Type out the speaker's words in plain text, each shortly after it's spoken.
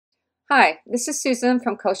Hi, this is Susan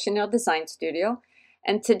from Cochineal Design Studio,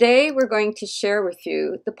 and today we're going to share with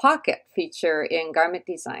you the pocket feature in Garment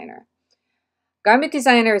Designer. Garment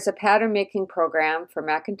Designer is a pattern making program for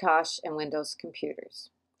Macintosh and Windows computers.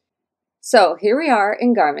 So here we are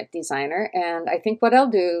in Garment Designer, and I think what I'll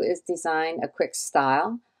do is design a quick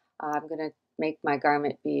style. I'm going to make my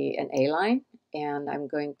garment be an A-line, and I'm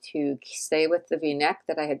going to stay with the V-neck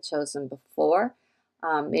that I had chosen before.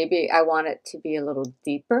 Maybe I want it to be a little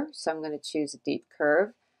deeper, so I'm going to choose a deep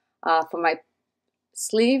curve. For my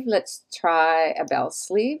sleeve, let's try a bell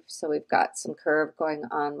sleeve. So we've got some curve going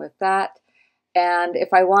on with that. And if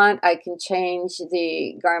I want, I can change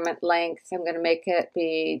the garment length. I'm going to make it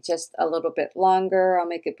be just a little bit longer. I'll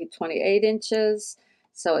make it be 28 inches,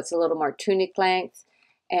 so it's a little more tunic length.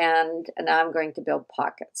 And now I'm going to build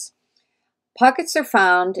pockets. Pockets are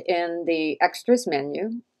found in the extras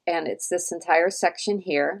menu, and it's this entire section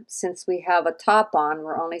here. Since we have a top on,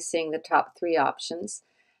 we're only seeing the top 3 options.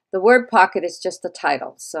 The word pocket is just the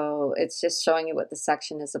title, so it's just showing you what the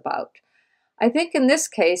section is about. I think in this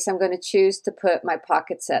case, I'm going to choose to put my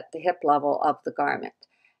pockets at the hip level of the garment.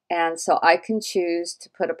 And so I can choose to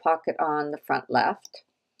put a pocket on the front left.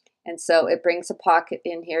 And so it brings a pocket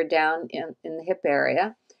in here down in the hip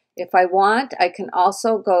area. If I want, I can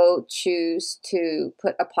also go choose to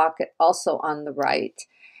put a pocket also on the right.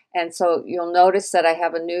 And so you'll notice that I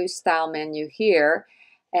have a new style menu here,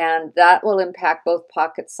 and that will impact both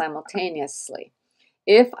pockets simultaneously.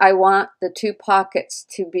 If I want the 2 pockets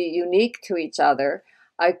to be unique to each other,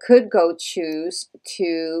 I could go choose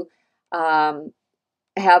to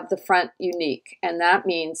have the front unique, and that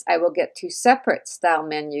means I will get 2 separate style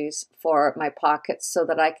menus for my pockets so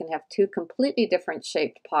that I can have 2 completely different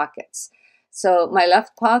shaped pockets. So my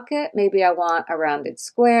left pocket, maybe I want a rounded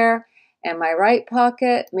square, and my right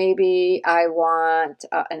pocket, maybe I want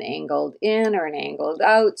an angled in or an angled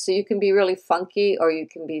out. So you can be really funky or you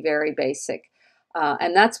can be very basic.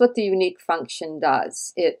 And that's what the unique function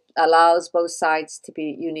does. It allows both sides to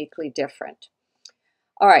be uniquely different.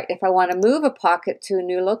 All right, if I want to move a pocket to a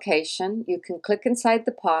new location, you can click inside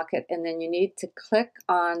the pocket, and then you need to click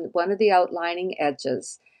on one of the outlining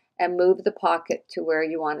edges and move the pocket to where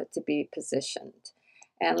you want it to be positioned.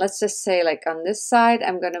 And let's just say, like on this side,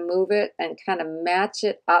 I'm going to move it and kind of match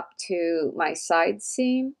it up to my side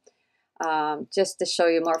seam, just to show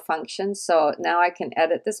you more functions. So now I can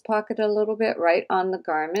edit this pocket a little bit right on the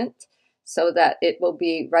garment so that it will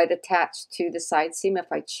be right attached to the side seam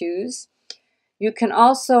if I choose. You can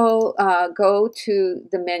also go to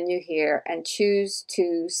the menu here and choose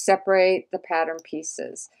to separate the pattern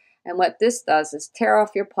pieces. And what this does is tear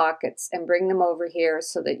off your pockets and bring them over here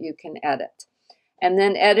so that you can edit. And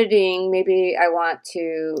then editing, maybe I want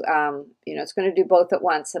to, it's going to do both at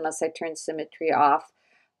once unless I turn symmetry off.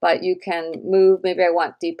 But you can move, maybe I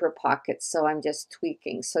want deeper pockets, so I'm just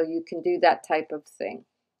tweaking. So you can do that type of thing.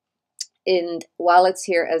 And while it's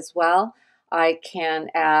here as well, I can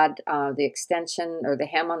add the extension or the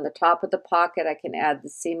hem on the top of the pocket. I can add the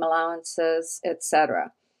seam allowances,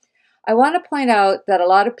 etc. I want to point out that a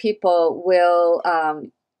lot of people will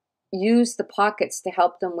use the pockets to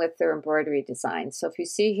help them with their embroidery design. So if you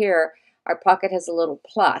see here, our pocket has a little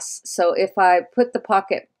plus. So if I put the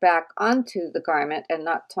pocket back onto the garment and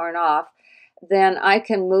not torn off, then I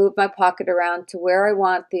can move my pocket around to where I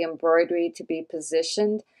want the embroidery to be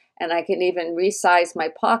positioned, and I can even resize my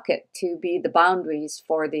pocket to be the boundaries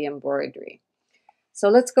for the embroidery. So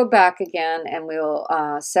let's go back again, and we'll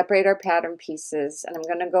separate our pattern pieces, and I'm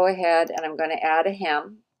going to go ahead and I'm going to add a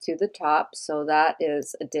hem to the top. So that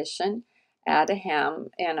is addition, add a hem,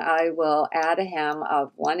 and I will add a hem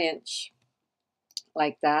of 1 inch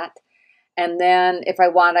like that. And then if I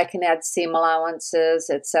want, I can add seam allowances,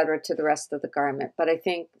 etc. to the rest of the garment. But I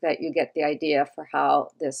think that you get the idea for how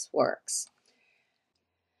this works.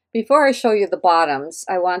 Before I show you the bottoms,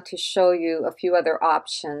 I want to show you a few other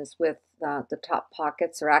options with the top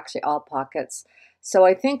pockets, or actually all pockets. So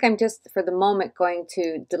I think I'm just, for the moment, going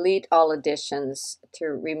to delete all additions to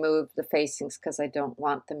remove the facings because I don't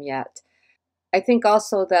want them yet. I think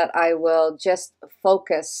also that I will just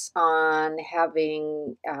focus on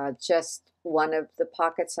having just one of the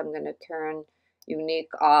pockets. I'm going to turn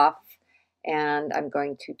unique off, and I'm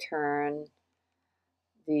going to turn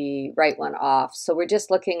the right one off. So we're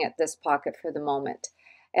just looking at this pocket for the moment.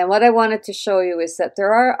 And what I wanted to show you is that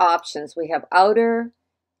there are options. We have outer,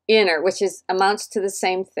 inner, which amounts to the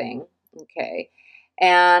same thing, okay?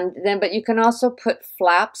 And then, but you can also put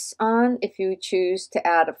flaps on if you choose to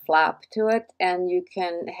add a flap to it, and you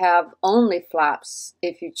can have only flaps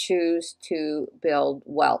if you choose to build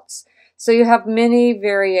welts. So you have many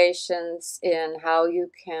variations in how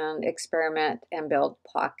you can experiment and build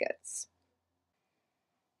pockets.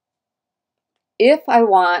 If I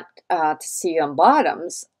want to see on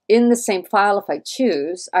bottoms, in the same file, if I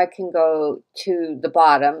choose, I can go to the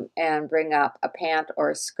bottom and bring up a pant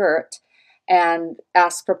or a skirt and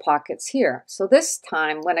ask for pockets here. So this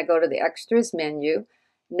time, when I go to the extras menu,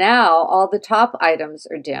 now all the top items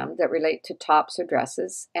are dimmed that relate to tops or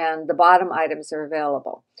dresses, and the bottom items are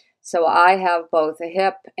available. So I have both a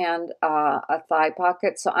hip and a thigh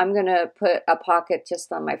pocket. So I'm going to put a pocket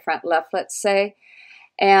just on my front left, let's say.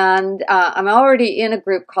 And I'm already in a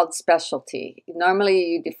group called Specialty. Normally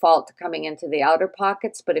you default to coming into the outer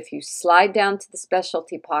pockets, but if you slide down to the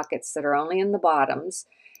Specialty pockets that are only in the bottoms,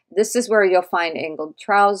 this is where you'll find angled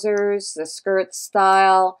trousers, the skirt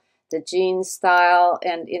style, the jeans style,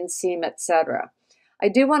 and inseam, etc. I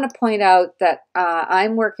do want to point out that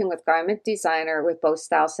I'm working with Garment Designer with both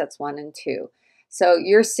style sets 1 and 2. So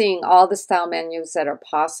you're seeing all the style menus that are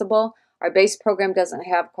possible. Our base program doesn't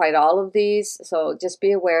have quite all of these, so just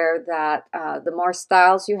be aware that the more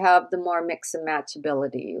styles you have, the more mix and match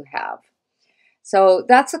ability you have. So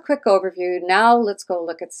that's a quick overview. Now let's go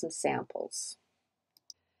look at some samples.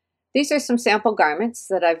 These are some sample garments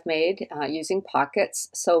that I've made using pockets.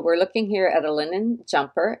 So we're looking here at a linen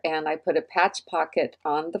jumper, and I put a patch pocket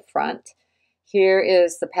on the front. Here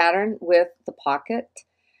is the pattern with the pocket.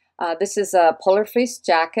 This is a polar fleece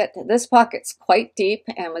jacket. This pocket's quite deep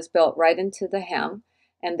and was built right into the hem.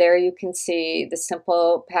 And there you can see the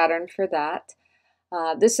simple pattern for that.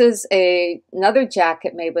 This is another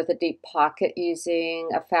jacket made with a deep pocket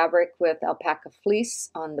using a fabric with alpaca fleece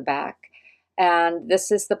on the back. And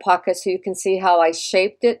this is the pocket, so you can see how I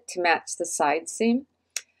shaped it to match the side seam.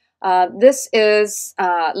 This is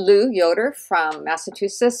Lou Yoder from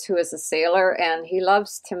Massachusetts, who is a sailor, and he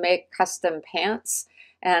loves to make custom pants.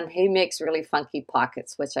 And he makes really funky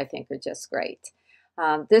pockets, which I think are just great.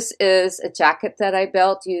 This is a jacket that I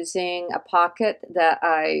built using a pocket that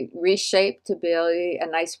I reshaped to be a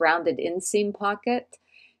nice rounded inseam pocket.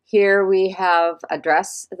 Here we have a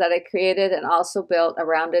dress that I created and also built a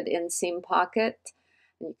rounded inseam pocket.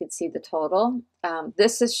 And you can see the total.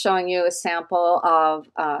 This is showing you a sample of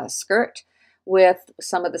a skirt with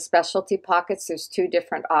some of the specialty pockets. There's 2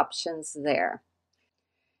 different options there.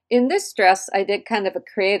 In this dress, I did kind of a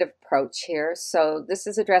creative approach here. So this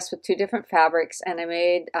is a dress with 2 different fabrics, and I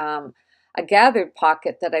made a gathered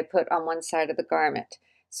pocket that I put on one side of the garment.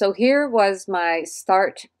 So here was my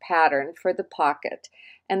start pattern for the pocket.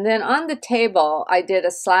 And then on the table, I did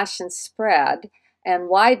a slash and spread and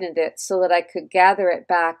widened it so that I could gather it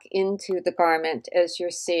back into the garment, as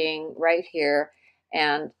you're seeing right here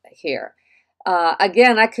and here.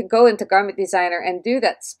 Again, I could go into Garment Designer and do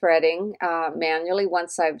that spreading manually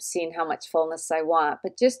once I've seen how much fullness I want,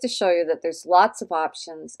 but just to show you that there's lots of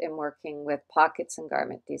options in working with pockets in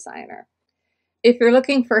Garment Designer. If you're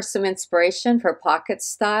looking for some inspiration for pocket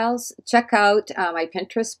styles, check out my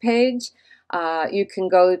Pinterest page. You can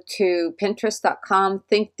go to pinterest.com,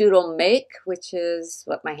 think doodle make, which is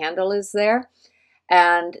what my handle is there,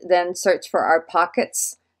 and then search for our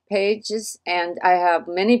pockets pages, and I have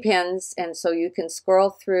many pins, and so you can scroll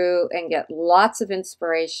through and get lots of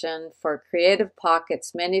inspiration for creative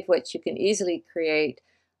pockets, many of which you can easily create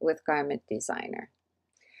with Garment Designer.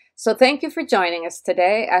 So thank you for joining us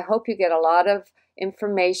today. I hope you get a lot of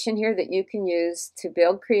information here that you can use to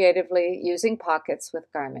build creatively using pockets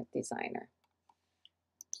with Garment Designer.